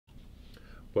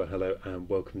Well, hello and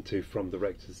welcome to From the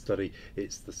Rector's Study.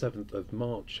 It's the 7th of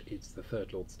March, it's the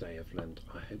third Lord's Day of Lent.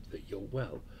 I hope that you're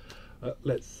well.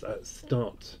 Let's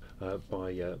start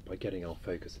by getting our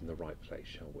focus in the right place,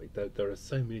 shall we? There are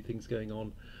so many things going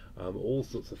on, all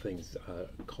sorts of things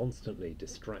constantly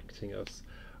distracting us,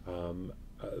 and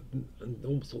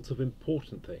all sorts of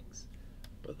important things.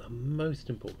 But the most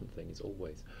important thing is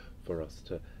always for us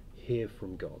to hear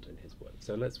from God in His Word.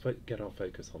 So let's get our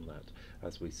focus on that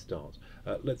as we start.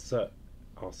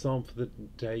 Our psalm for the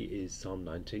day is Psalm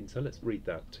 19, so let's read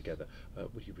that together.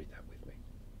 Would you read that with me?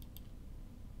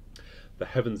 The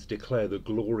heavens declare the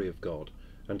glory of God,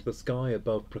 and the sky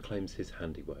above proclaims His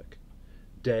handiwork.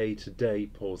 Day to day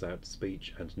pours out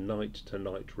speech, and night to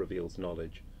night reveals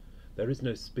knowledge. There is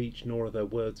no speech, nor are there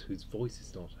words whose voice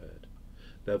is not heard.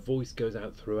 Their voice goes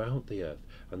out throughout the earth,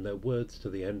 and their words to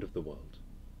the end of the world.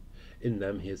 In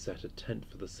them He has set a tent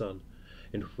for the sun,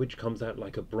 in which comes out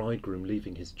like a bridegroom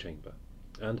leaving his chamber,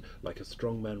 and like a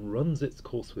strong man runs its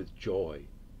course with joy.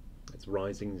 Its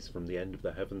rising is from the end of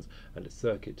the heavens, and its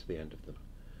circuit to the end of them,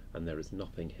 and there is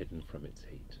nothing hidden from its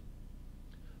heat.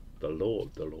 The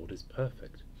Lord is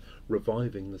perfect,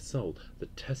 reviving the soul. The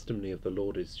testimony of the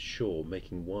Lord is sure,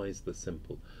 making wise the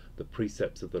simple. The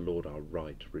precepts of the Lord are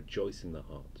right, rejoicing the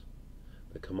heart.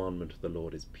 The commandment of the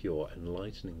Lord is pure,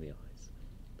 enlightening the eyes.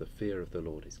 The fear of the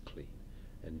Lord is clean,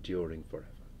 enduring forever.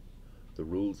 The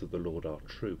rules of the Lord are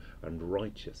true and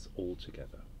righteous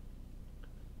altogether.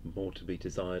 More to be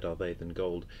desired are they than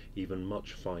gold, even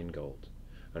much fine gold,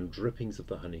 and drippings of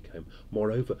the honeycomb.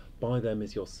 Moreover, by them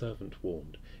is your servant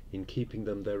warned. In keeping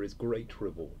them there is great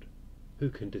reward.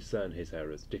 Who can discern his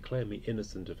errors? Declare me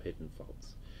innocent of hidden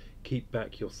faults. Keep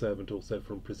back your servant also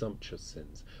from presumptuous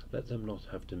sins. Let them not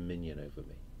have dominion over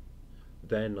me.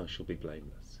 Then I shall be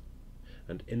blameless,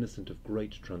 and innocent of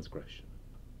great transgression.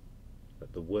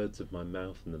 Let the words of my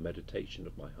mouth and the meditation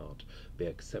of my heart be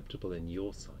acceptable in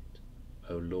your sight,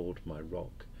 O Lord, my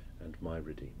rock and my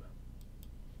redeemer.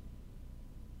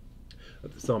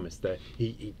 The psalmist there,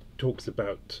 he talks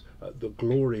about the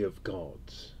glory of God,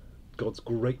 God's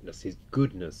greatness, His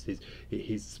goodness,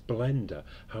 His splendour,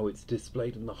 how it's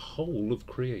displayed in the whole of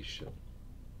creation.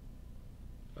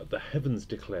 The heavens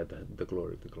declare the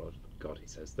glory of the God, he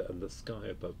says, and the sky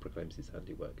above proclaims His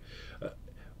handiwork.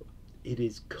 It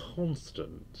is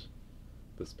constant,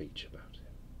 the speech about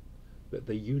Him, that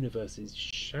the universe is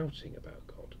shouting about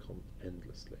God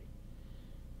endlessly.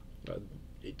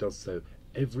 It does so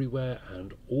everywhere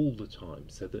and all the time,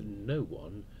 so that no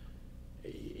one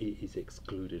is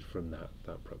excluded from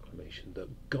that proclamation, that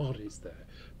God is there,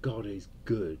 God is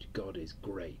good, God is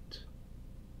great.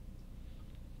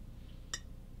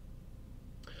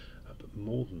 But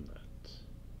more than that,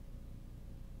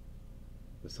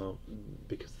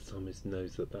 because the psalmist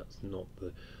knows that that's not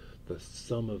the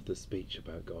sum of the speech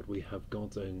about God. We have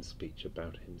God's own speech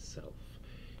about Himself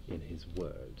in His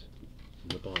Word, in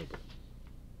the Bible.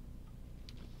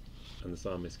 And the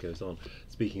psalmist goes on,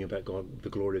 speaking about God, the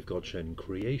glory of God shown in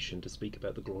creation, to speak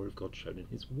about the glory of God shown in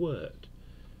His Word.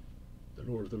 The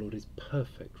law of the Lord is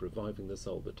perfect, reviving the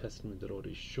soul. The testimony of the Lord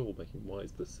is sure, making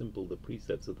wise the simple. The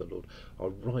precepts of the Lord are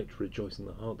right, rejoicing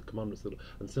the heart. The commandments of the Lord,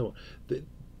 and so on.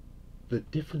 The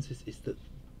difference is that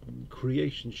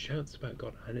creation shouts about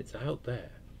God, and it's out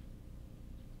there.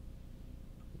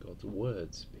 God's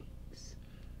Word speaks,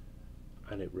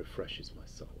 and it refreshes my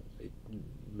soul. It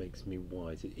makes me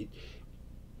wise. It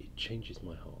changes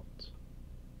my heart.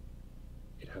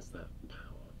 It has that power.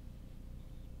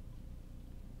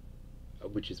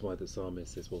 Which is why the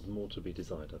psalmist says, well, more to be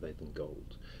desired are they than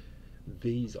gold.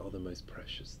 These are the most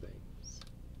precious things.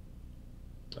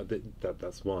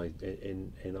 That's why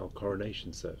in our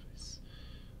coronation service,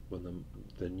 when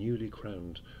the newly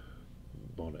crowned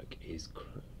monarch is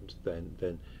crowned,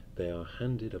 then they are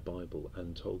handed a Bible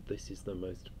and told this is the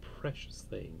most precious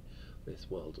thing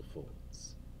this world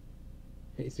affords.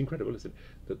 It's incredible, isn't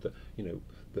it?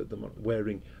 That the monarch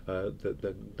wearing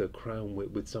the crown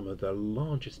with some of the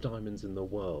largest diamonds in the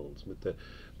world, with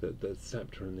the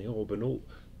sceptre and the orb and all.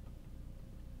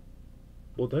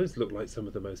 Well, those look like some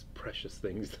of the most precious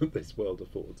things that this world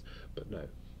affords, but no.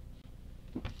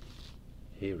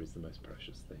 Here is the most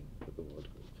precious thing that the world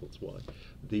affords. Why?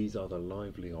 These are the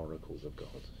lively oracles of God.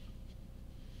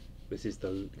 This is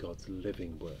God's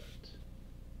living Word.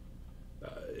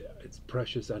 It's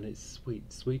precious and it's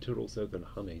sweet, sweeter also than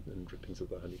honey and drippings of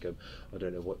the honeycomb. I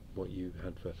don't know what you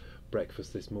had for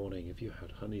breakfast this morning. If you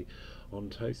had honey on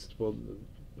toast, well,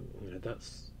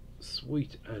 that's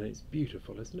sweet and it's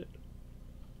beautiful, isn't it?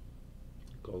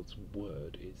 God's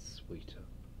Word is sweeter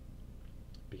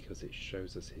because it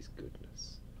shows us His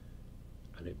goodness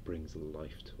and it brings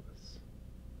life to us.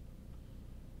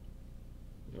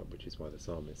 which is why the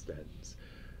psalmist ends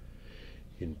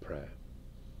in prayer.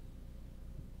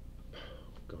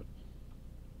 God,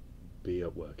 be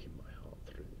at work in my heart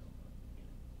through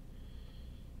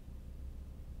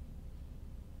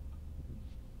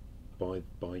your word.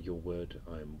 By your word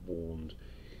I am warned.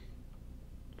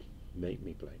 Make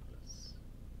me blameless,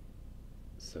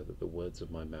 so that the words of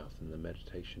my mouth and the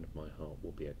meditation of my heart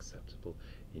will be acceptable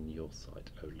in your sight,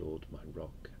 O Lord, my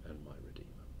rock and my redeemer.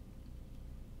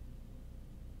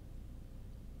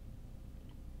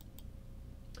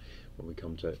 When we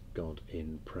come to God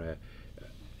in prayer,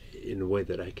 in a way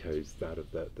that echoes that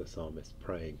of the psalmist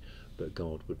praying that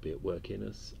God would be at work in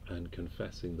us and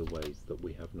confessing the ways that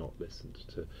we have not listened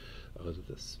to either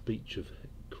the speech of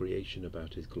creation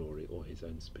about his glory or his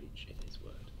own speech in his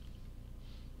word.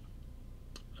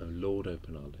 O Lord,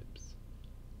 open our lips,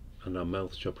 and our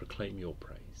mouth shall proclaim your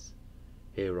praise.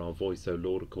 Hear our voice, O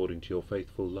Lord, according to your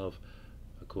faithful love,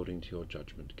 according to your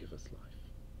judgment give us life.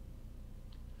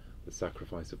 The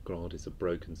sacrifice of God is a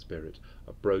broken spirit,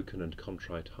 a broken and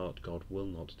contrite heart God will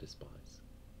not despise.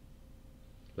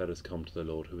 Let us come to the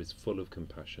Lord, who is full of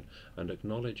compassion, and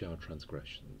acknowledge our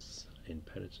transgressions in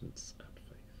penitence and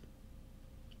faith.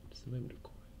 Just a moment of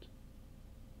quiet.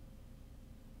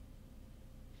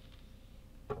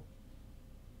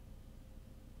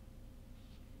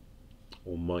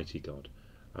 Almighty God,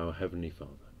 our Heavenly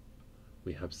Father,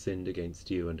 we have sinned against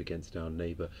you and against our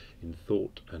neighbour in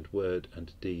thought and word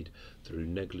and deed, through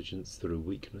negligence, through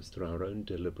weakness, through our own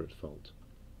deliberate fault.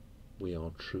 We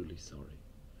are truly sorry,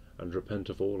 and repent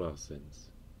of all our sins.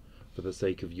 For the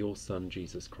sake of your Son,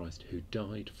 Jesus Christ, who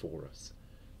died for us,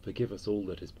 forgive us all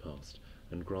that is past,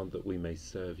 and grant that we may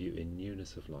serve you in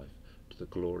newness of life, to the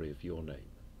glory of your name.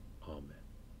 Amen.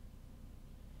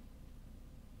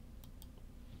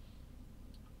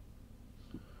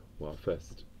 Well,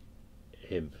 first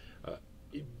hymn,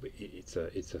 it's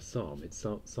a psalm. It's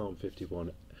Psalm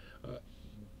 51,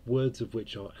 words of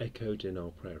which are echoed in our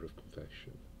prayer of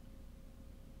confession.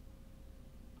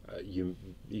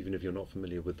 Even if you're not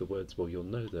familiar with the words, well, you'll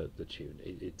know the tune.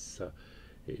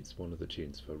 It's one of the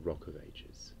tunes for Rock of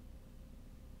Ages.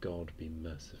 God, be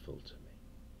merciful to me.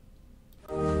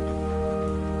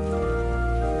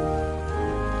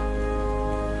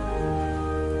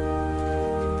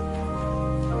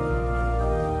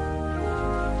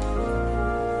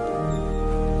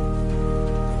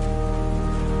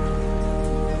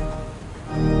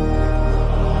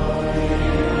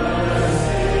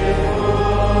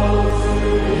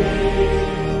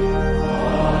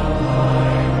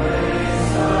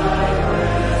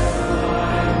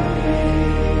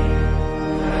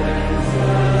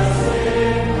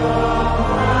 God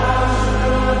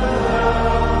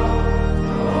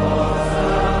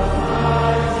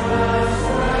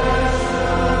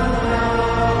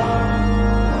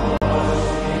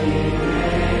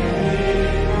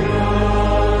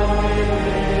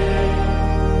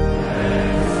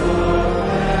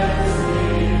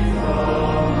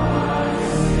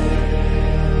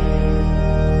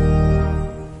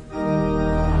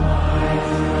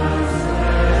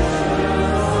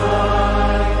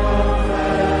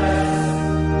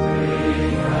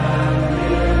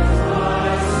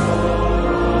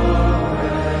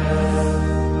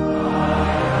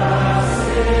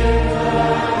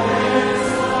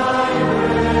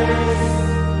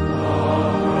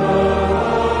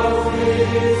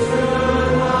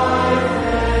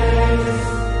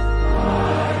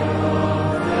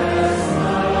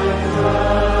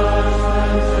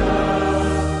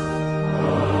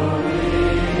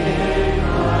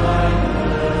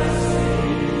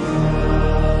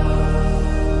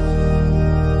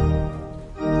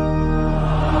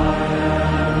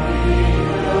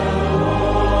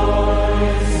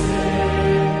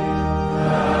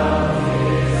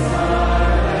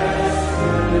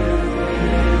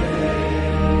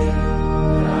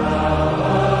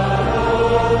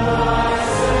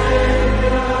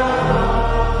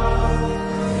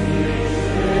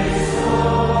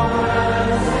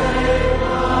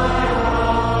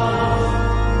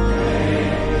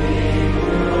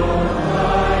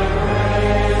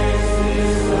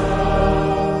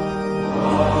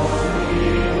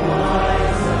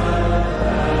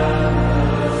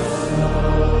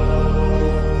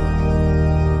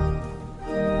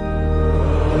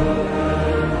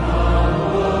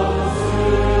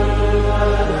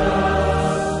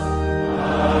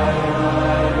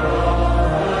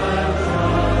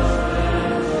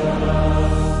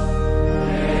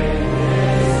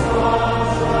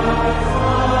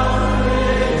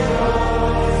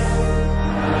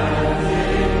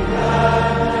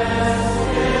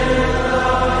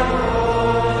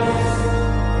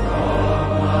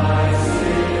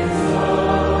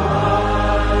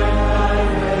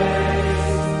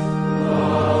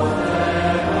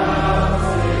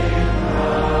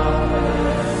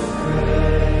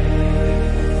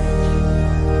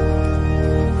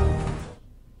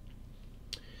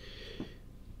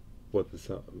what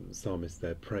the psalmist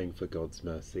there, praying for God's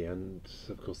mercy, and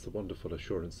of course the wonderful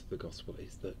assurance of the gospel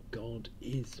is that God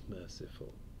is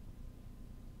merciful.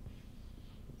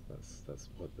 That's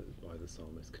why the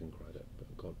psalmist can cry out,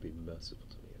 "But God, be merciful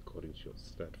to me according to your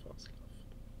steadfast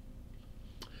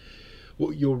love."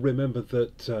 Well, you'll remember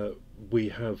that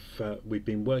we've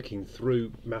been working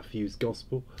through Matthew's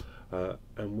gospel,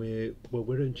 and we're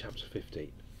in chapter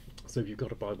 15. So if you've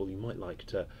got a Bible, you might like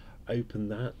to open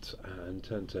that and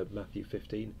turn to Matthew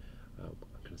 15. I'm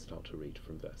going to start to read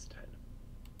from verse 10.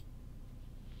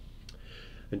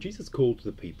 And Jesus called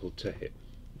the people to him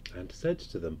and said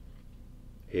to them,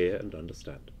 "Hear and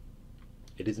understand.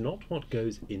 It is not what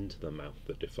goes into the mouth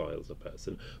that defiles a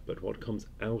person, but what comes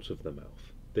out of the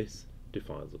mouth. This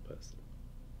defiles a person."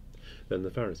 Then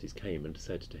the Pharisees came and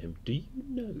said to him, "Do you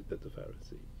know that the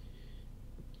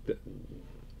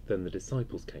Then the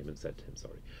disciples came and said to him,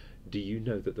 "Do you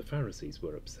know that the Pharisees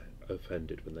were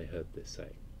offended when they heard this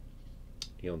saying?"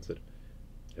 He answered,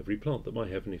 "Every plant that my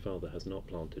heavenly Father has not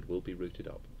planted will be rooted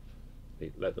up.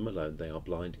 Let them alone, they are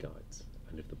blind guides,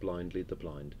 and if the blind lead the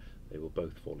blind, they will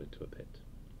both fall into a pit."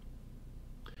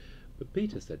 But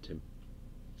Peter said to him,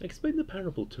 "Explain the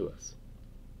parable to us."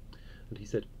 And he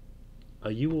said,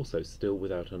 "Are you also still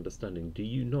without understanding? Do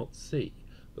you not see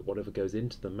that whatever goes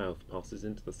into the mouth passes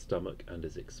into the stomach and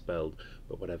is expelled,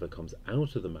 but whatever comes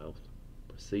out of the mouth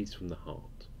proceeds from the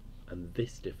heart, and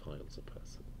this defiles a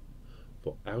person?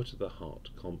 For out of the heart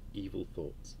come evil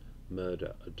thoughts,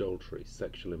 murder, adultery,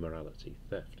 sexual immorality,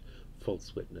 theft,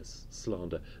 false witness,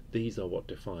 slander. These are what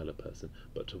defile a person,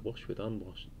 but to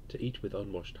eat with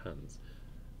unwashed hands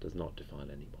does not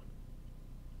defile anyone."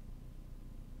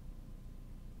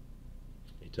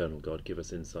 Eternal God, give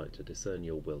us insight to discern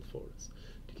your will for us,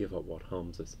 to give up what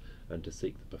harms us, and to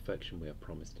seek the perfection we are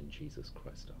promised in Jesus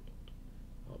Christ our Lord.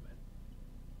 Amen.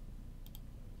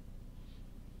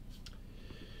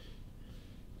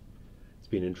 It's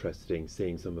been interesting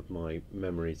seeing some of my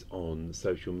memories on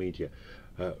social media,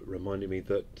 reminding me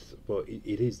that, well,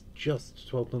 it is just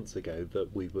 12 months ago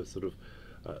that we were sort of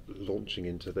launching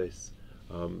into this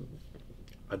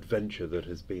adventure that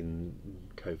has been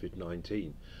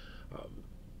COVID-19.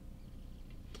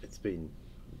 It's been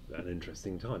an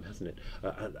interesting time, hasn't it?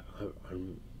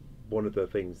 And one of the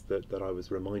things that I was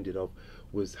reminded of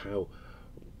was how,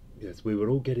 yes, we were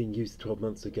all getting used 12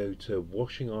 months ago to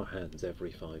washing our hands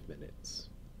every 5 minutes.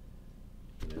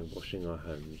 Washing our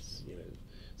hands,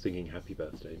 singing happy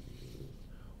birthday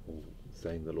or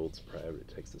saying the Lord's Prayer. It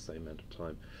takes the same amount of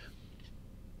time.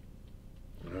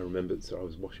 And I remember, so I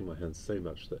was washing my hands so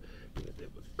much that they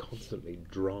were constantly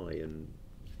dry and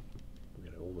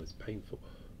almost painful.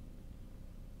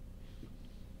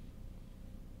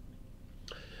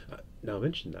 Now I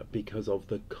mention that because of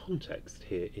the context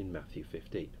here in Matthew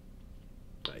 15.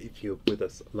 If you're with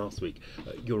us last week,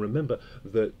 you'll remember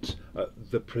that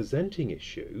the presenting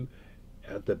issue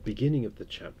at the beginning of the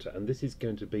chapter, and this is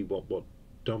going to be what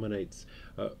dominates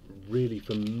really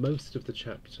for most of the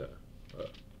chapter,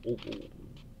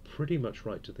 pretty much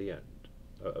right to the end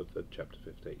of chapter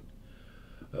 15,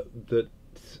 that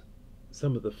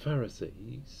some of the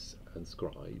Pharisees and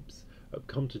scribes have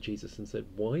come to Jesus and said,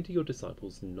 "Why do your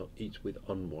disciples not eat with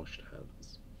unwashed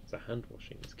hands?" So hand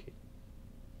washing is key.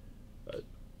 Of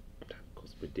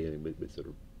course, we're dealing with sort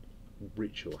of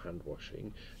ritual hand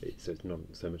washing, so it's not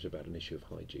so much about an issue of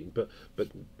hygiene, but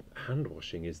hand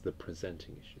washing is the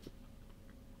presenting issue.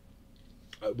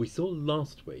 We saw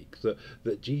last week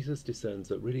that Jesus discerns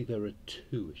that really there are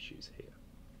two issues here.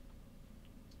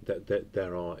 That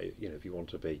there are, if you want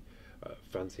to be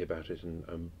fancy about it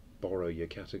and borrow your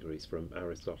categories from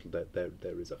Aristotle,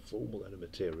 there is a formal and a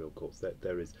material course.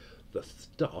 There is the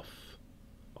stuff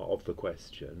of the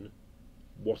question.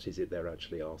 What is it they're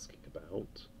actually asking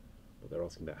about? Well, they're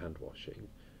asking about hand washing,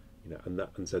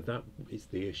 and so that is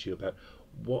the issue about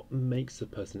what makes a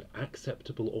person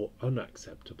acceptable or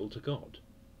unacceptable to God.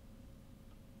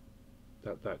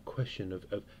 That question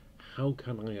of how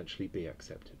can I actually be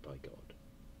accepted by God?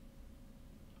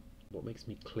 What makes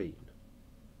me clean?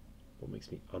 What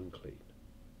makes me unclean?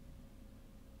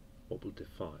 What will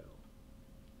defile?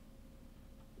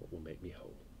 What will make me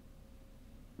whole?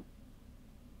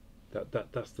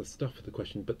 That's the stuff of the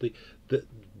question. But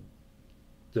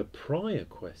the prior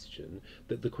question,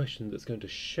 the question that's going to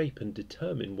shape and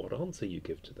determine what answer you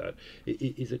give to that,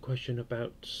 is a question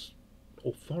about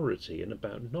authority and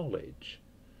about knowledge.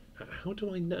 How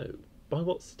do I know? By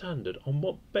what standard? On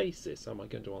what basis am I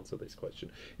going to answer this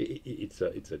question? It's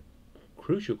a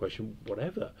crucial question,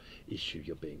 whatever issue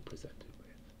you're being presented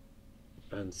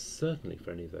with, and certainly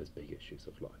for any of those big issues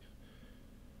of life.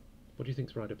 What do you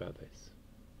think's right about this?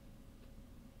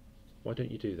 Why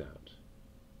don't you do that?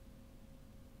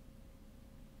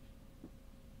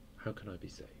 How can I be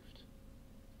saved?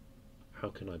 How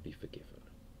can I be forgiven?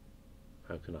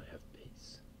 How can I have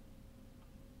peace?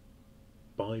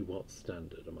 By what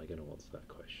standard am I going to answer that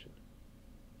question?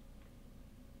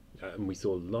 And we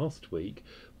saw last week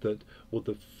that, well,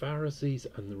 the Pharisees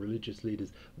and the religious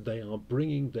leaders, they are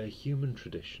bringing their human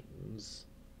traditions,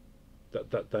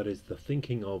 that is the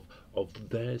thinking of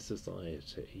their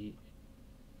society,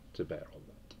 to bear on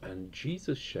that. And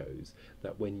Jesus shows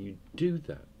that when you do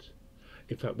that,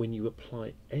 in fact, when you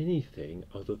apply anything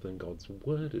other than God's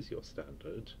word as your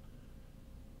standard,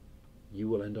 you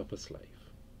will end up a slave.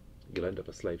 You'll end up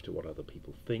a slave to what other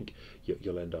people think.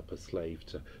 You'll end up a slave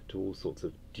to all sorts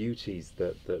of duties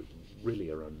that really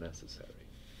are unnecessary.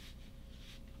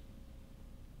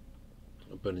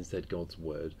 But instead, God's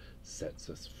word sets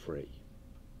us free.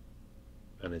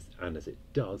 And as it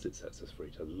does, it sets us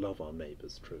free to love our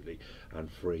neighbours truly,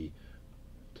 and free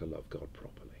to love God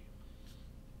properly.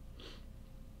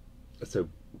 So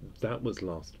that was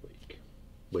last week,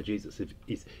 where Jesus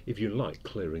is, if you like,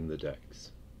 clearing the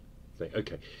decks. Saying,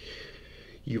 okay,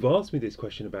 you've asked me this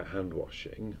question about hand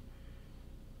washing.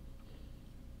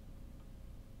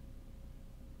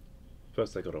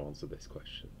 First, I've got to answer this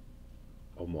question.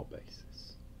 On what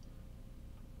basis?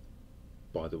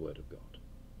 By the word of God.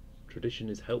 Tradition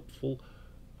is helpful,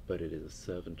 but it is a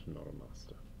servant and not a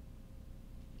master.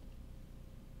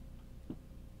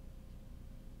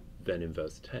 Then in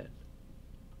verse 10,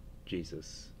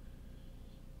 Jesus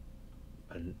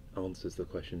answers the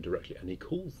question directly, and he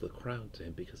calls the crowd to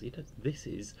him because he knows this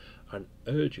is an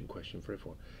urgent question for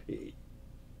everyone.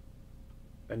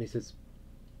 And he says,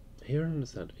 hear and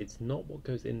understand, it's not what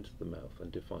goes into the mouth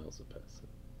and defiles a person.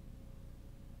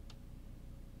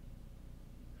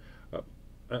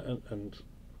 And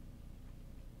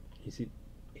you see,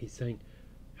 he's saying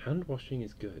hand washing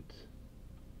is good,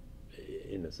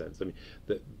 in a sense. I mean,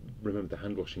 remember the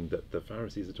hand washing that the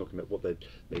Pharisees are talking about. What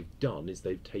they've done is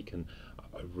they've taken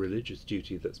a religious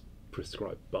duty that's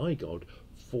prescribed by God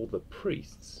for the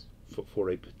priests, for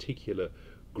a particular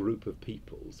group of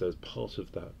people. So as part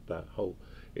of that whole,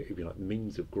 if you like,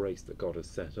 means of grace that God has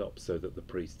set up, so that the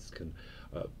priests can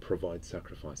provide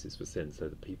sacrifices for sin, so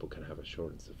that people can have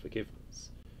assurance of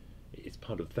forgiveness. It's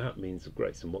part of that means of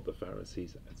grace. And what the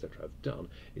Pharisees, etc., have done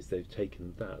is they've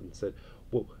taken that and said,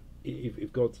 well,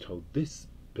 if God's told this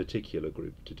particular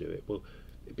group to do it, well,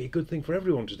 it'd be a good thing for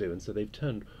everyone to do. And so they've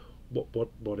turned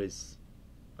what is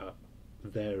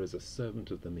there as a servant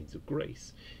of the means of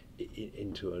grace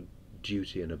into a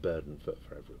duty and a burden for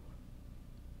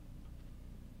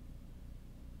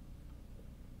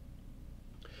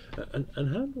everyone. And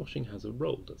hand washing has a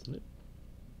role, doesn't it?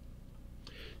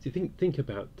 So you think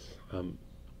about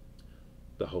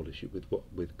the whole issue with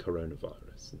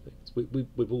coronavirus and things.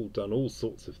 We've all done all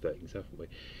sorts of things, haven't we?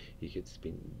 It's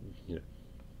been,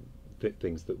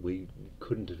 things that we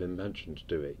couldn't have imagined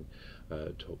doing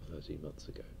 12, 13 months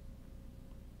ago.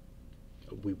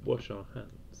 We wash our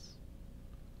hands,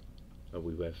 and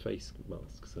we wear face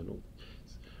masks, and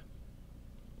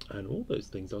all those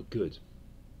things are good,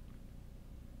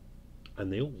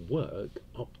 and they all work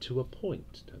up to a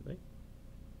point, don't they?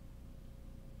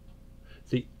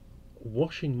 See,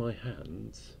 washing my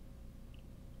hands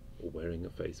or wearing a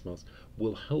face mask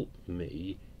will help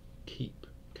me keep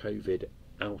COVID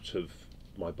out of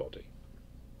my body.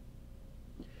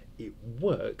 It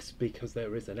works because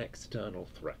there is an external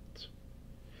threat.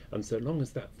 And so long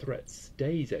as that threat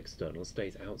stays external,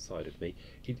 stays outside of me,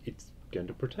 it's going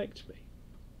to protect me.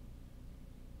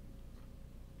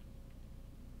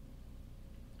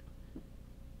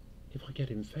 If I get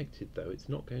infected, though, it's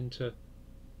not going to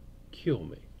cure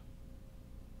me.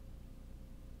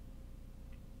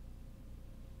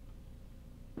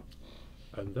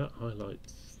 And that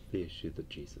highlights the issue that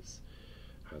Jesus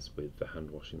has with the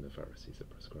hand washing the Pharisees are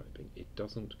prescribing. It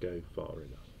doesn't go far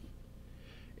enough.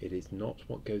 It is not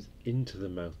what goes into the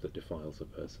mouth that defiles a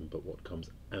person, but what comes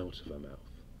out of a mouth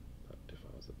that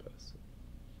defiles a person.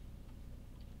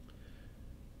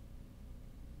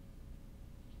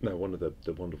 Now, one of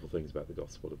the wonderful things about the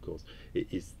gospel, of course,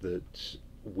 is that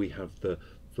we have the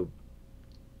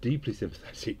deeply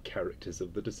sympathetic characters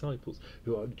of the disciples,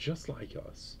 who are just like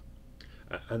us,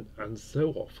 and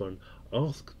so often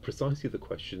ask precisely the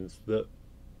questions that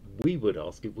we would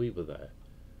ask if we were there,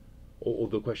 or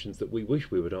the questions that we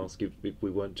wish we would ask if we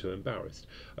weren't too embarrassed.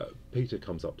 Peter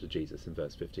comes up to Jesus in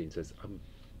verse 15, says,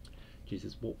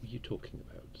 Jesus, what were you talking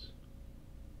about?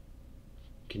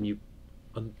 Can you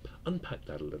unpack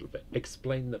that a little bit?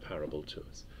 Explain the parable to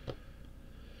us.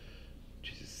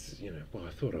 Jesus, well,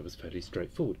 I thought I was fairly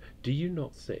straightforward. Do you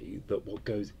not see that what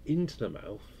goes into the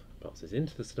mouth passes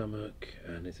into the stomach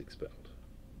and is expelled?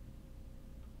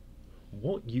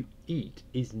 What you eat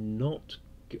is not,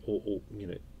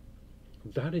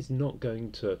 that is not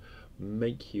going to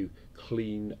make you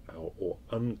clean or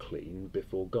unclean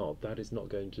before God. That is not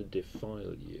going to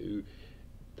defile you.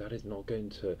 That is not going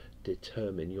to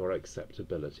determine your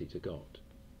acceptability to God.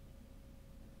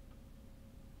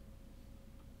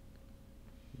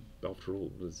 After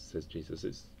all, as says Jesus,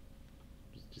 it's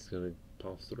just going to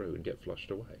pass through and get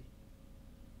flushed away.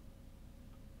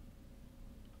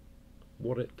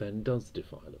 What it then does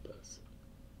defile a person,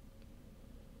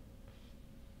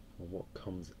 or what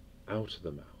comes out of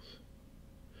the mouth.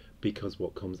 Because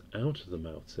what comes out of the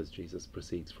mouth, says Jesus,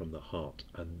 proceeds from the heart,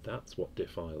 and that's what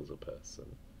defiles a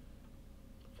person.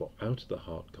 For out of the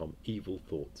heart come evil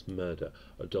thoughts, murder,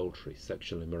 adultery,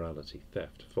 sexual immorality,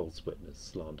 theft, false witness,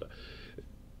 slander.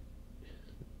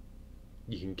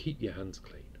 You can keep your hands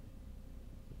clean,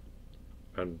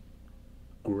 and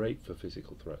great for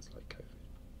physical threats like COVID.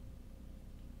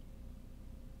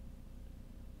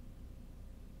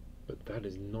 But that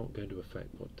is not going to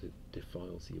affect what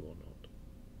defiles you or not.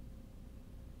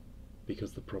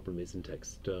 Because the problem isn't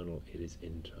external, it is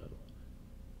internal.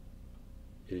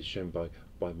 It is shown by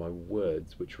my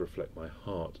words, which reflect my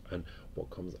heart, and what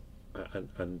comes,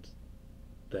 and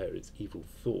there it's evil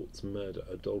thoughts, murder,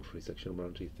 adultery, sexual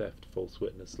immorality, theft, false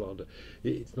witness, slander.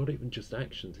 It's not even just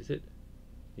actions, is it?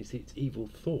 You see, it's evil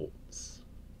thoughts.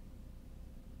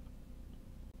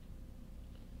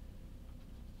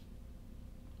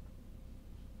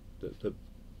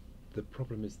 The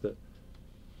problem is that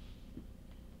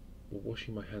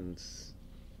washing my hands,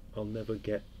 I'll never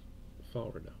get far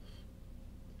enough.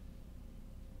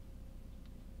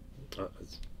 I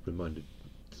was reminded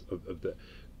of the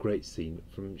great scene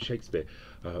from Shakespeare.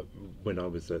 When I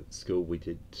was at school, we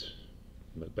did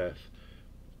Macbeth,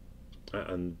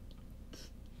 and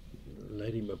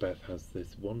Lady Macbeth has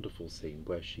this wonderful scene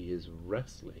where she is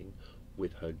wrestling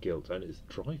with her guilt, and it's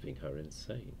driving her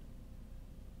insane.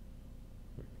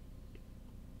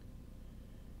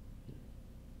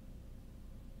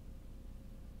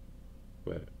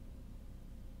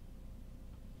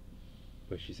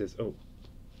 Where she says, oh,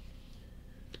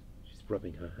 she's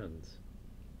rubbing her hands.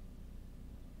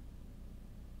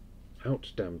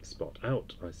 Out, damned spot,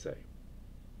 out, I say.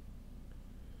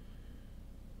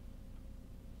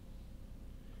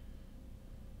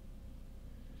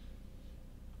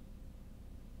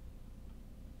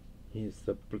 Here's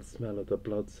the smell of the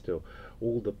blood still.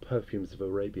 All the perfumes of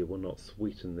Arabia will not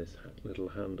sweeten this little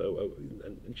hand.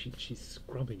 And she's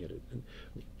scrubbing at it. And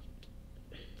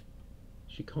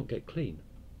she can't get clean.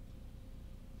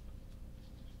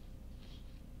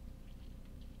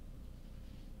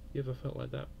 You ever felt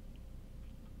like that?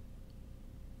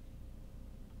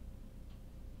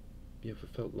 You ever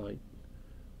felt like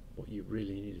what you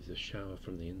really need is a shower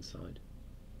from the inside?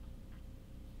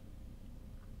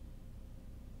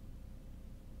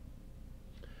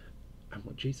 And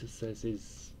what Jesus says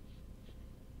is,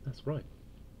 that's right.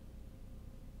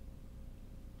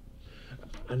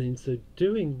 And in so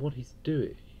doing what he's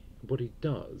doing, what he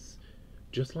does,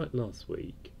 just like last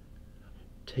week,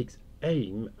 takes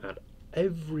aim at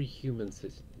every human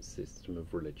system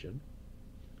of religion,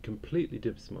 completely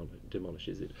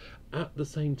demolishes it, at the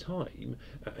same time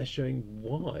as showing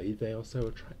why they are so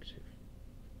attractive.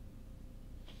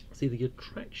 See, the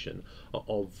attraction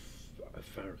of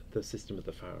the system of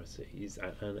the Pharisees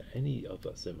and any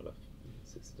other similar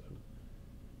system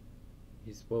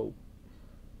is, well,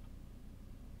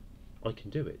 I can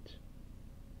do it.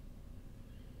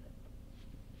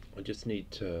 I just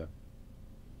need to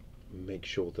make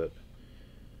sure that,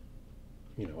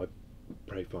 I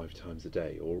pray 5 times a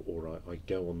day, or I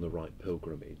go on the right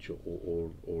pilgrimage,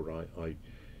 or I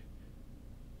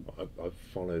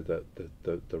follow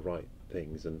the right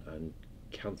things and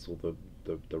cancel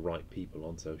the right people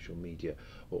on social media,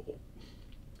 or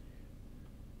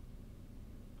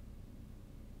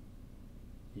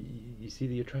you see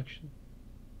the attraction?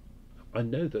 I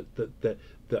know that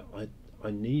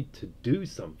I need to do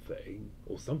something,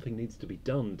 or something needs to be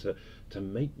done to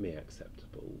make me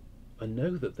acceptable. I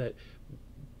know that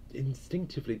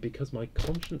instinctively, because my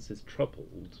conscience is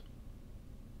troubled,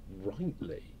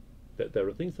 rightly, that there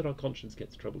are things that our conscience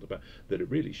gets troubled about that it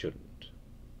really shouldn't.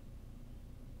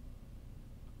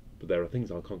 But there are things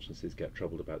our consciences get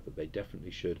troubled about that they definitely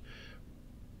should,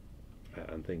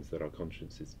 and things that our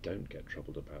consciences don't get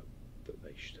troubled about that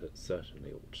they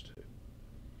certainly ought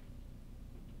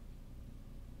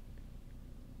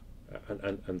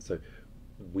to. And so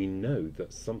we know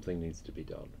that something needs to be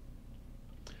done.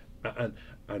 And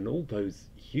and all those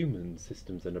human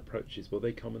systems and approaches, well,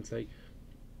 they come and say,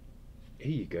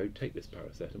 here you go, take this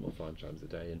paracetamol 5 times a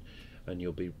day, and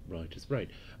you'll be right as rain.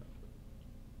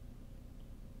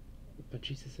 But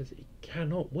Jesus says it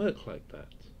cannot work like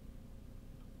that.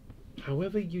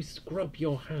 However you scrub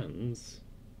your hands,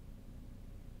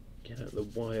 get out the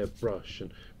wire brush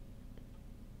and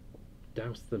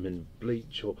douse them in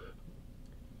bleach, or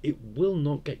it will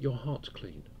not get your heart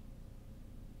clean.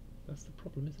 That's the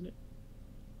problem, isn't it?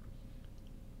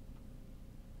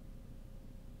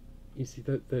 You see,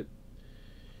 that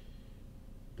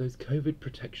those COVID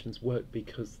protections work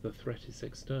because the threat is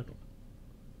external.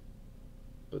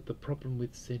 But the problem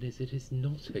with sin is it is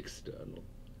not external.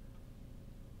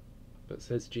 But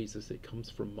says Jesus, it comes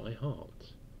from my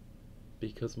heart,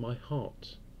 because my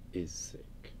heart is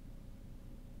sick.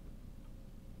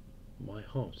 My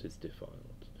heart is defiled.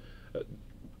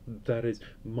 That is,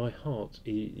 my heart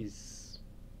is,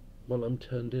 well, I'm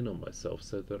turned in on myself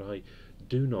so that I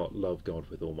do not love God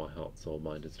with all my heart, soul,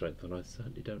 mind and strength, and I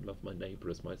certainly don't love my neighbour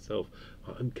as myself.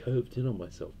 I'm curved in on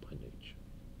myself by nature.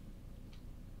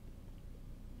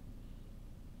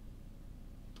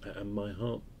 And my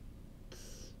heart,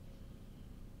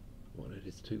 well, it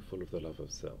is too full of the love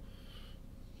of self,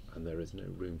 and there is no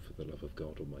room for the love of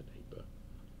God or my neighbour.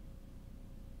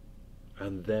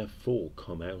 And therefore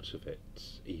come out of it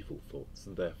evil thoughts,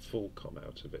 and therefore come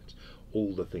out of it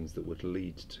all the things that would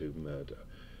lead to murder.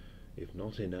 If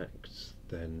not in act,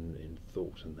 then in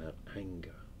thought, and that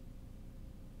anger,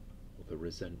 or the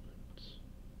resentment,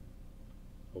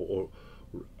 or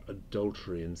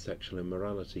adultery and sexual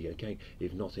immorality. Again,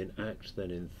 if not in act,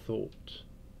 then in thought.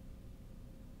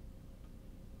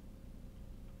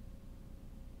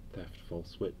 Theft,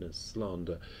 false witness,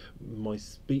 slander. My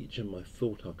speech and my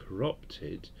thought are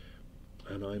corrupted,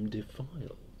 and I'm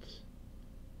defiled.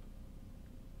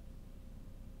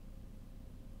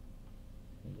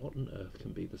 What on earth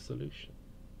can be the solution?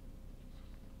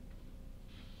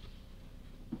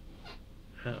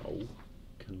 How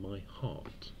can my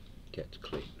heart get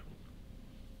clean?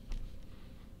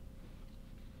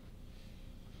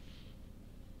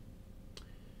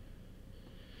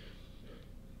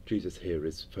 Jesus here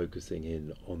is focusing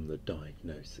in on the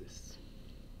diagnosis.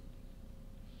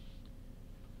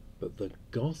 But the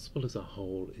gospel as a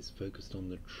whole is focused on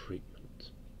the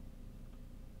treatment.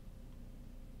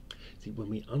 See, when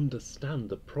we understand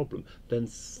the problem, then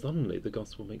suddenly the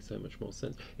gospel makes so much more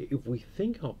sense. If we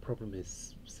think our problem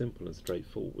is simple and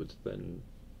straightforward, then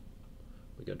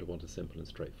we're going to want a simple and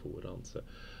straightforward answer.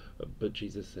 But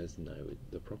Jesus says, no,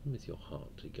 the problem is your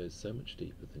heart. It goes so much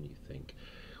deeper than you think.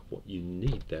 What you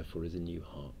need, therefore, is a new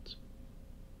heart.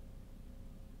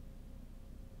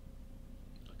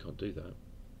 I can't do that.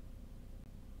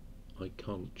 I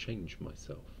can't change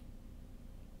myself.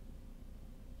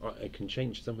 I can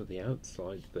change some of the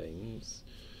outside things,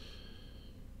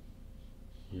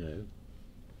 you know.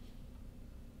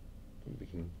 We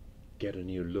can get a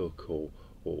new look, or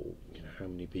you know, how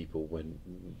many people when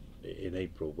in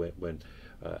April when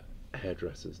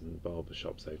hairdressers and barber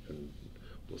shops open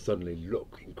will suddenly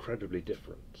look incredibly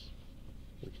different.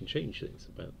 We can change things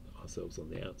about ourselves on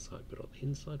the outside, but on the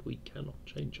inside we cannot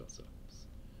change ourselves.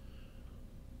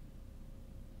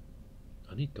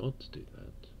 I need God to do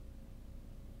that.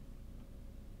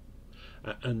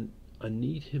 And I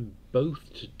need him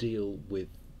both to deal with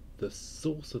the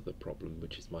source of the problem,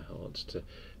 which is my heart, to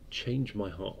change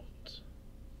my heart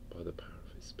by the power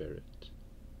of his Spirit.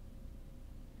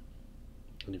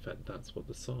 And in fact, that's what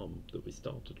the psalm that we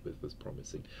started with was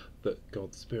promising, that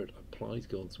God's Spirit applies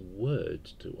God's word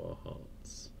to our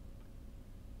hearts.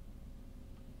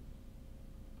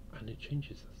 And it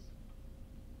changes us.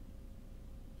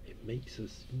 It makes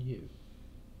us new.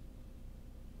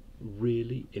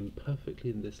 Really,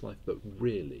 imperfectly in this life, but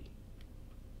really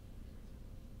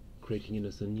creating in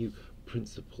us a new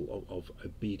principle of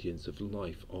obedience, of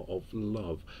life, of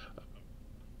love.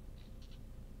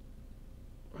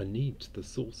 I need the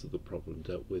source of the problem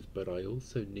dealt with, but I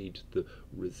also need the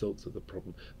results of the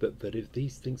problem. That if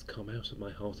these things come out of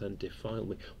my heart and defile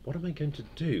me, what am I going to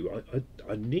do?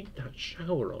 I need that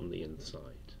shower on the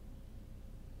inside.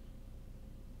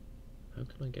 How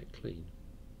can I get clean?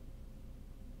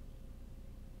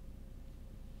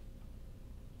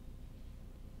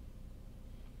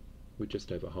 We're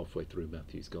just over halfway through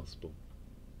Matthew's Gospel.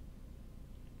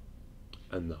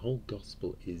 And the whole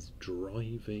Gospel is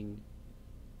driving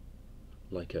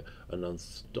like an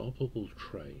unstoppable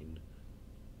train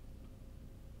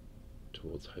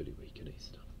towards Holy Week and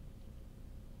Easter.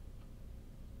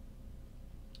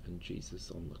 And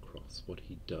Jesus on the cross, what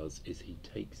he does is he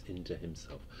takes into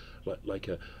himself, like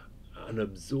a an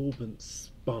absorbent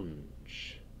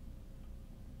sponge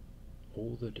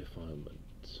all the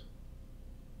defilement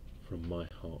from my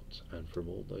heart and from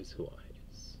all those who are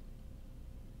his.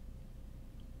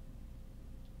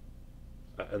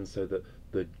 And so that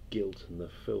the guilt and the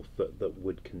filth that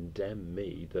would condemn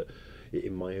me, that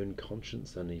in my own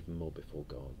conscience and even more before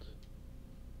God,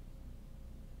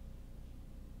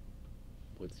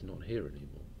 well, it's not here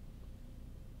anymore.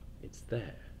 It's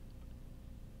there.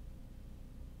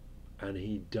 And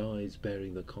he dies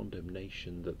bearing the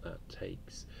condemnation that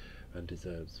takes and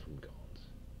deserves from God.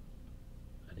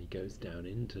 And he goes down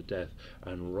into death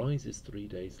and rises 3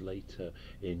 days later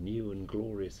in new and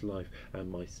glorious life,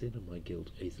 and my sin and my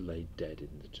guilt is laid dead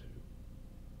in the tomb.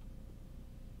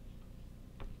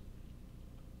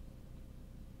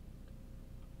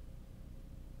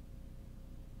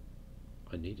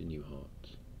 I need a new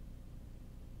heart.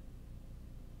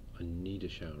 I need a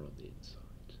shower on the inside.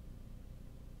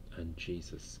 And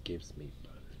Jesus gives me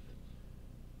both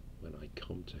when I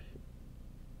come to him.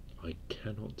 I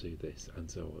cannot do this, and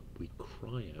so we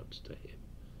cry out to him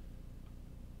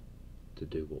to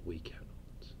do what we cannot,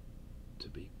 to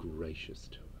be gracious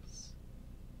to us.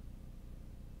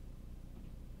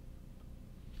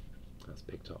 That's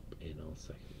picked up in our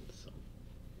second song.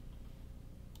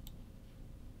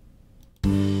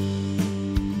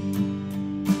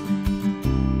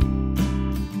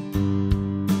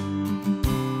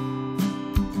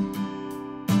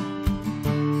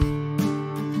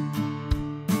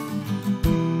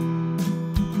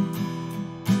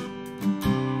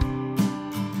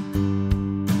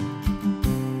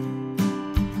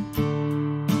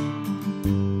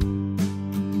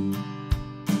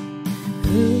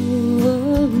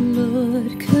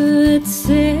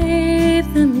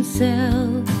 Save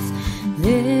themselves,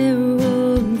 their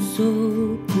own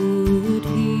soul could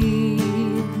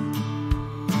heal.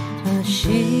 Our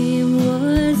shame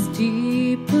was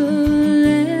deeper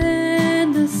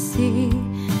than the sea,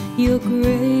 your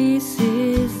grace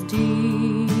is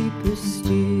deeper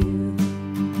still.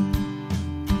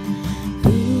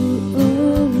 Who,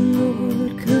 oh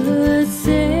Lord, could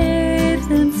save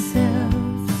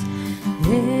themselves,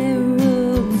 their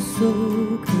own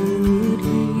soul could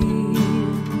heal.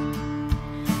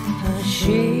 Our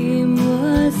shame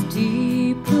was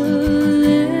deeper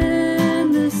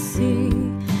than the sea,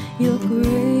 your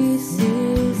grace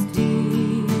is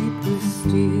deeper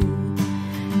still.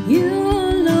 You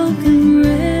alone can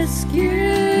rescue,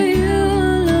 you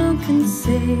alone can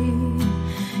save,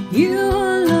 you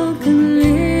alone can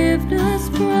lift us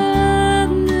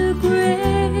from the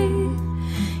grave.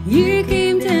 You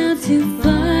came down to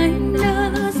find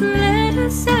us, let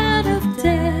us out of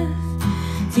death.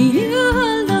 To you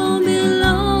alone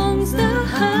belongs the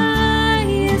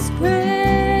highest praise.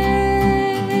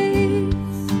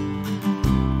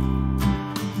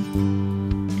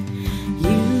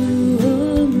 You,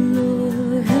 oh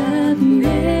Lord, have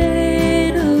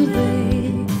made a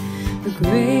way, the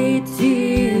great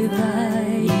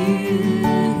divide you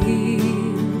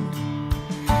healed.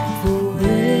 For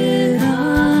when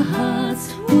our hearts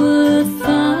were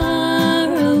far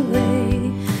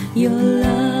away, your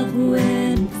love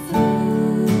went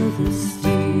further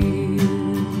still.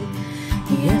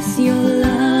 Yes, your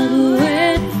love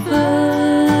went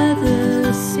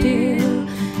further still.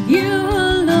 You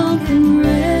alone can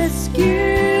rescue,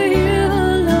 you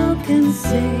alone can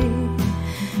save,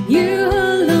 you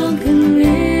alone can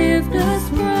lift us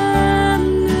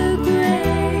from the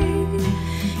grave.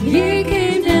 You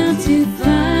came down to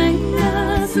find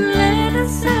us, let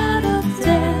us out of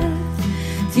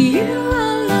death. To you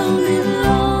alone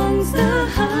belongs the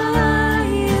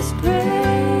highest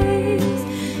praise.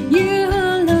 You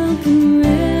alone can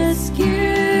rescue,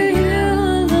 you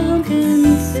alone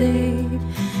can save,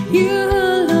 you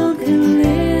alone can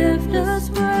lift us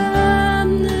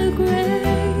from the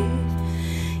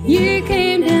grave. You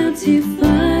came down to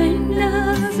find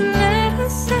us, let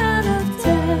us out of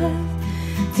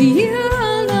death. To you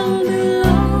alone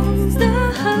belongs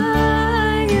the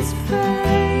highest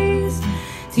praise.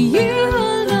 To you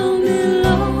alone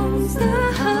belongs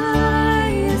the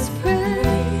highest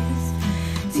praise.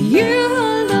 To you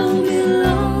alone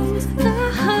belongs the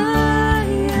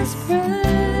highest praise.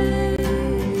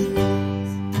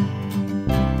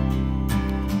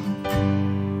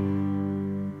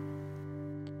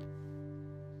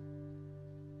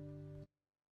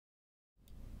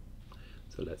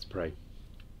 So let's pray.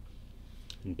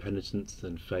 In penitence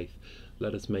and faith,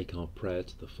 let us make our prayer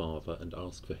to the Father and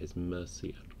ask for his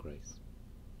mercy and grace.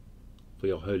 For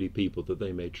your holy people, that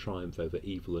they may triumph over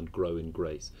evil and grow in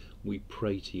grace, we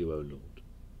pray to you, O Lord.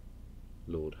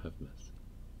 Lord, have mercy.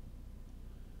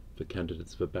 for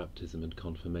candidates for baptism and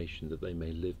confirmation, that they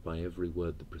may live by every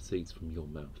word that proceeds from your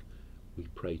mouth, we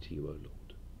pray to you, O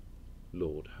Lord.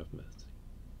 Lord, have mercy.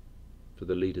 For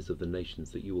the leaders of the nations,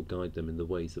 that you will guide them in the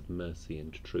ways of mercy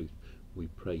and truth, we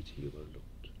pray to you, O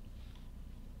Lord.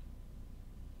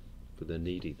 For the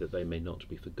needy, that they may not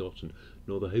be forgotten,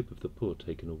 nor the hope of the poor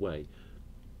taken away,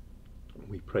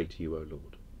 we pray to you, O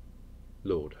Lord.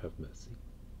 Lord, have mercy.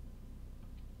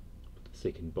 For the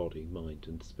sick in body, mind,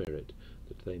 and spirit,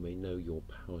 that they may know your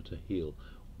power to heal,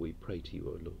 we pray to you,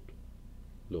 O Lord.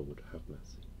 Lord, have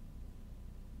mercy.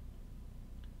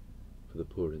 For the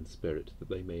poor in spirit, that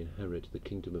they may inherit the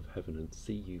kingdom of heaven and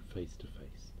see you face to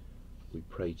face, we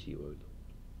pray to you, O Lord.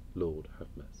 Lord, have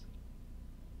mercy.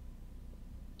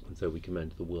 And so we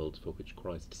commend the world for which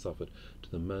Christ suffered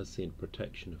to the mercy and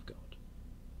protection of God.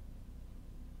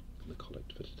 And the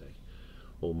collect for today.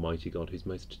 Almighty God, whose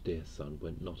most dear Son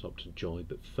went not up to joy,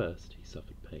 but first he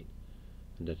suffered pain,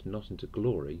 and entered not into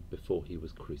glory before he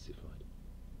was crucified.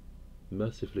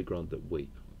 Mercifully grant that we,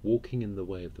 walking in the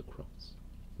way of the cross,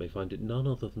 may find it none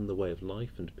other than the way of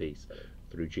life and peace,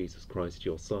 through Jesus Christ,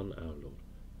 your Son, our Lord,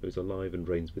 who is alive and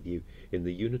reigns with you in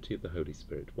the unity of the Holy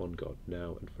Spirit, one God,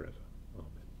 now and forever.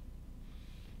 Amen.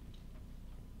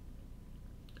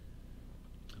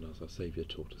 And as our Saviour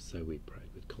taught us, so we pray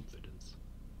with confidence.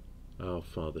 Our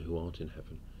Father, who art in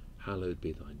heaven, hallowed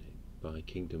be thy name. Thy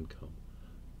kingdom come,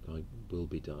 thy will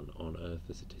be done, on earth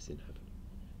as it is in heaven.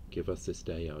 Give us this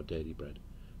day our daily bread,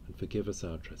 and forgive us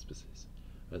our trespasses,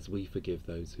 as we forgive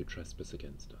those who trespass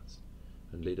against us.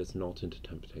 And lead us not into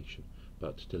temptation,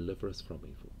 but deliver us from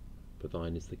evil. For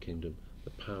thine is the kingdom, the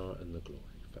power, and the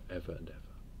glory, for ever and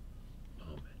ever.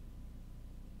 Amen.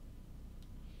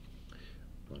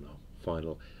 And our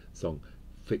final song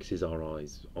fixes our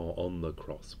eyes on the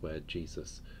cross, where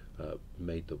Jesus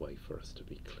made the way for us to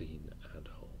be clean and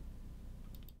whole.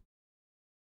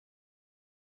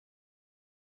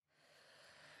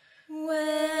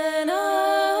 When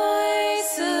I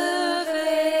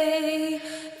survey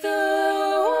the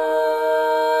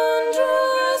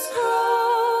wondrous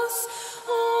cross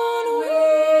on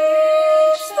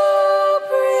which the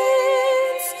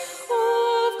Prince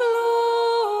of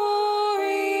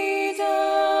Glory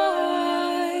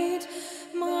died,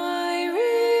 my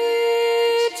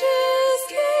riches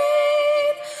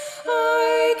gain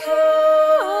I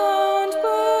count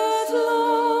but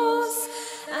loss,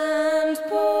 and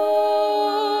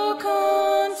poor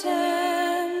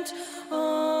content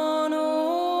on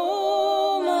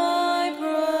all my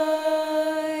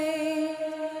pride.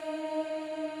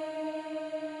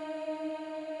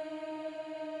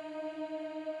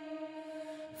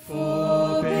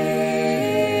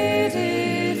 Forbid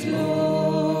it,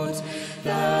 Lord,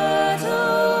 that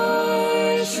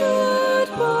I should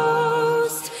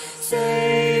boast,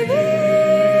 save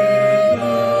in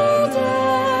the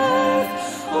death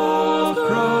of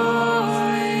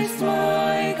Christ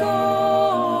my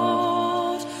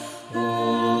God.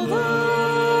 All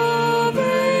the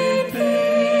vain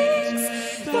things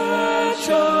that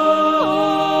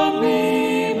charm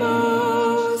me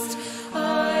most,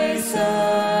 I sacrifice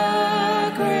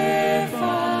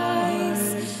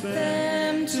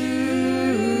them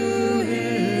to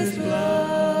his blood.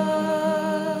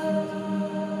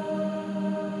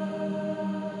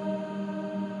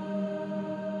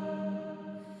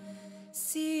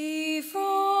 See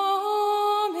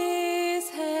from his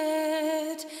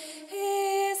head,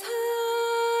 his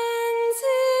hands,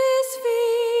 his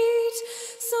feet,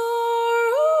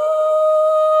 sorrow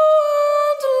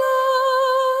and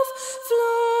love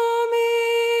flow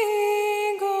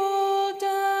mingled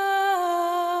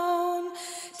down.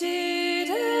 Did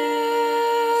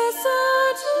e'er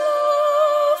such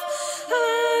love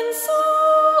and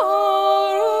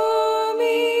sorrow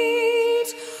meet,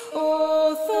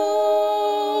 or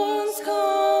thorns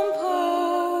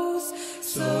compose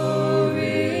so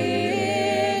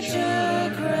rich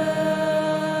a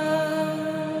crown?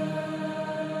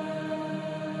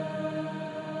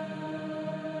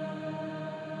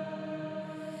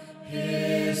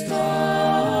 His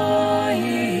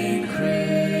dying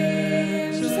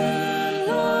crimson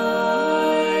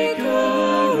like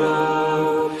a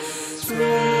robe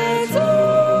spreads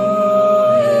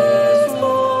o'er his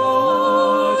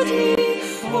body,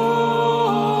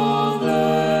 all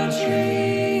the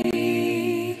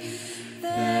tree.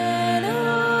 Then I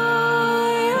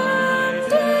am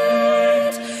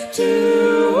dead to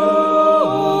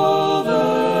all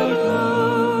the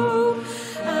globe,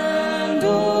 and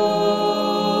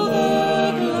all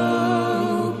the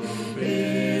globe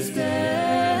is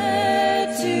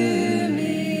dead to me.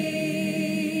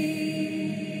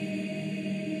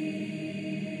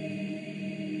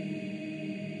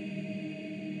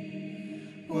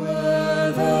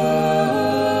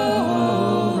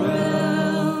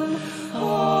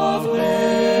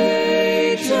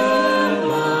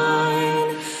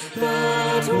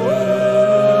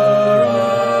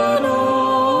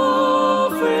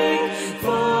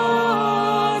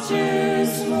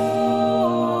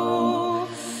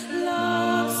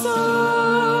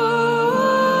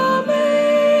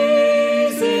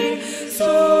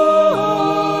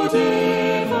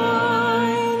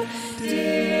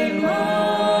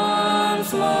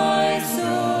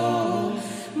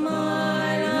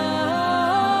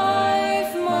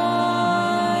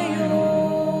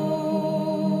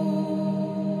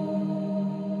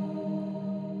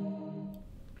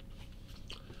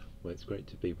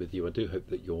 with you. I do hope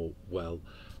that you're well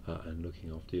and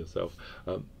looking after yourself.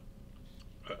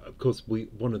 Of course,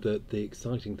 one of the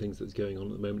exciting things that's going on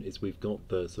at the moment is we've got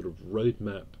the sort of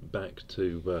roadmap back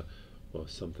to well,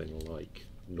 something like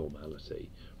normality.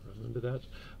 Remember that?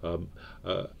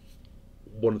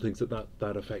 One of the things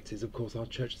that affects is, of course, our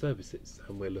church services,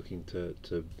 and we're looking to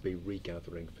be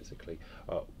regathering physically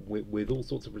with all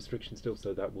sorts of restrictions still.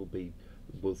 So that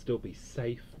will still be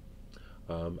safe,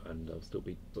 and I'll still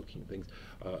be booking things.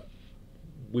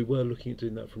 We were looking at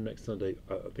doing that from next Sunday.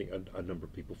 I think a number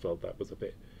of people felt that was a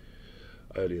bit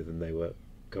earlier than they were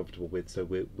comfortable with, so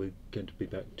we're going to be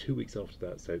back 2 weeks after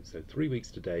that. So 3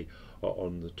 weeks today,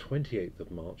 on the 28th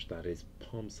of March. That is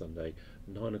Palm Sunday,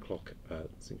 9 o'clock at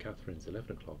St Catherine's,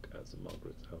 11 o'clock at St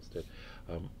Margaret's House.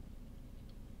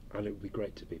 And it would be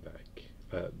great to be back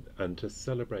and to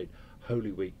celebrate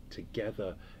Holy Week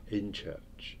together in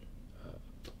church.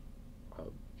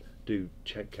 Do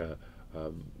check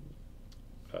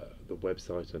the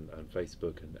website and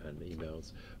Facebook and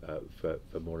emails for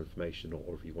more information,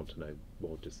 or if you want to know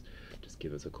more, just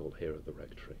give us a call here at the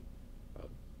Rectory.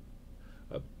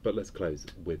 But let's close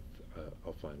with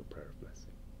our final prayer of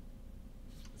blessing.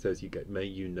 So as you go, may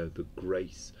you know the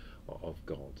grace of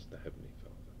God, the Heavenly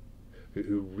Father,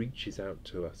 who reaches out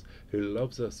to us, who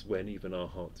loves us when even our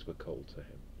hearts were cold to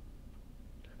him.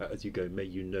 As you go, may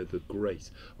you know the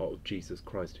grace of Jesus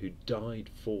Christ, who died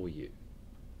for you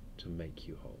to make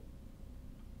you whole.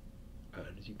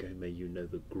 And as you go, may you know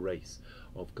the grace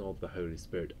of God the Holy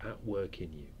Spirit at work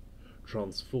in you,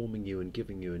 transforming you and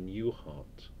giving you a new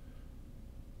heart.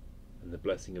 And the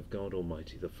blessing of God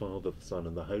Almighty, the Father, the Son,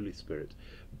 and the Holy Spirit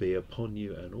be upon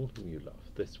you and all whom you love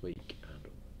this week and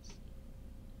always.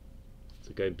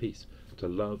 So go in peace to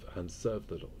love and serve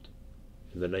the Lord.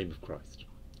 In the name of Christ.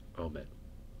 Amen.